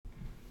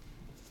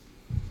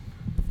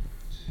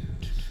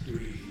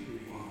Three,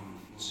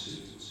 one, two,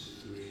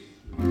 three.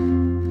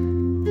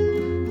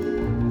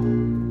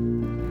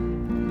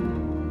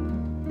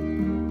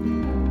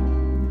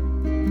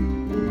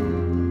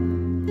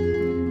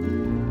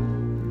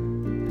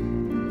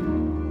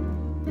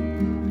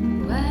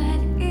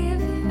 What if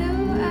the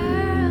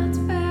world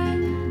were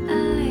a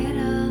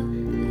little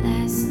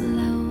less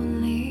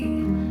lonely?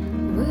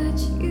 Would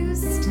you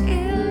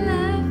still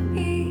love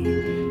me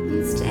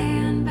and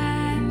stand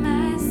by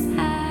my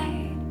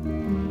side?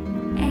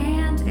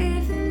 And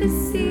if the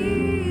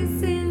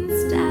seasons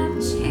stop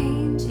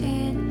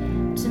changing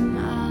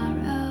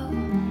tomorrow,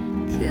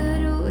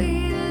 could we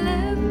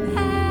look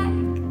back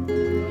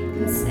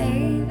and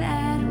say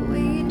that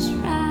we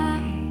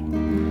tried?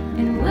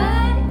 And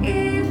what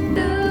if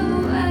the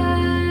world,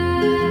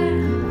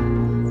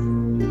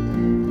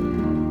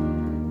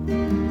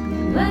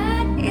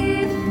 what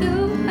if the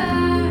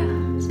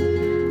world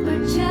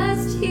were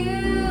just you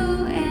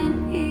and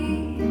me?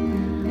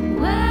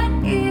 What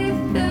if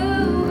the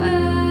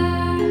world,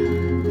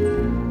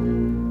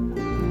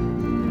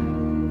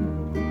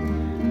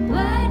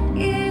 what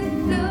if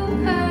the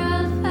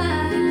world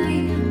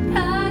finally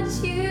brought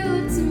you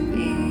to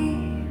me?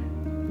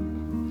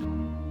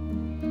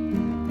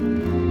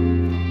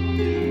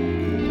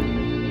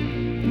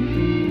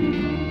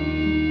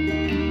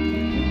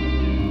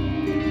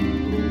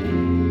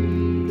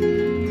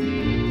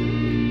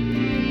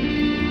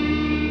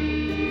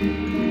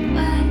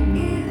 What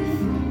if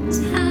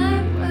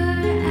time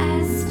were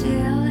as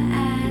still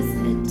as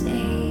the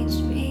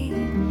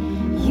daydream?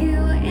 You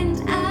and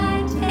I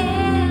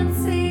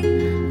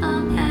dancing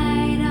all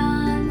night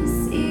on the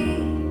sea.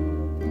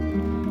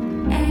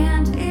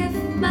 And if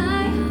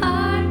my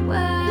heart were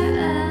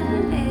a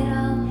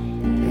little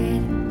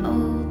bit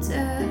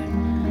older,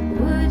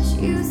 would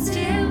you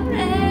still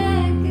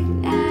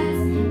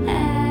recognize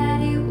that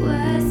it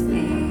was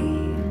me?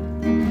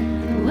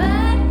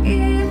 What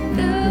if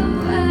the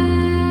world,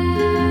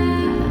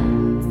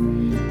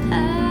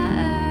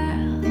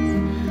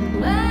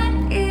 what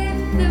if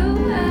the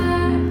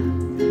world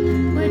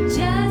were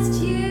just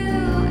you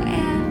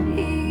and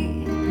me?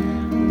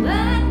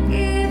 What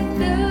if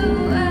the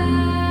world,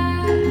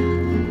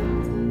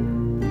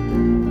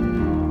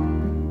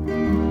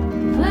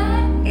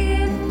 what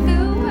if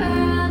the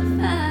world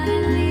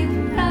finally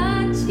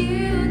brought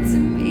you to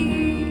me?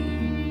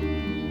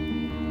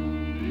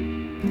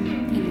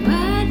 And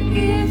what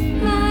if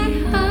my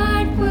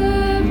heart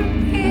were a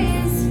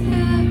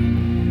prisoner?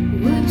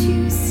 Would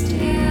you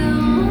still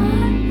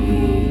want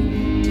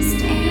me to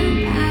stand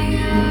by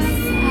your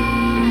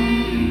side?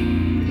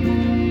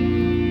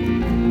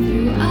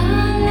 Through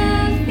all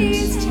of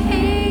these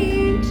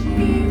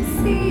changing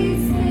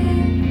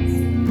seasons,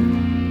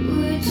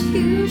 would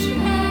you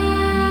try?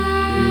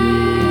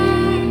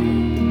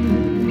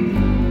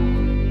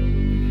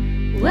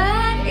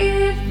 What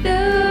if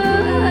the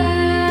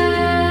world,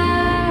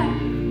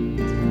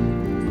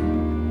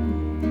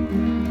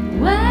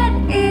 what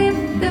if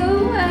the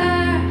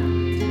world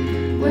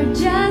were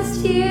just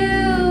you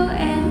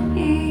and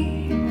me?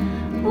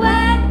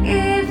 What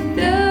if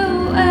the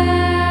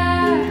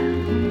world,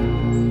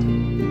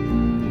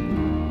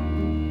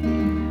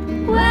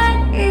 what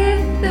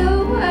if the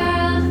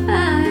world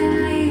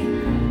finally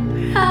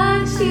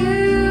brought you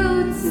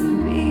to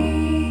me?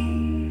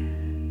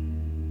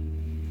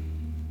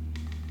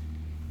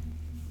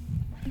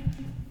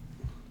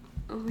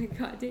 Oh my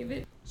God,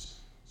 David.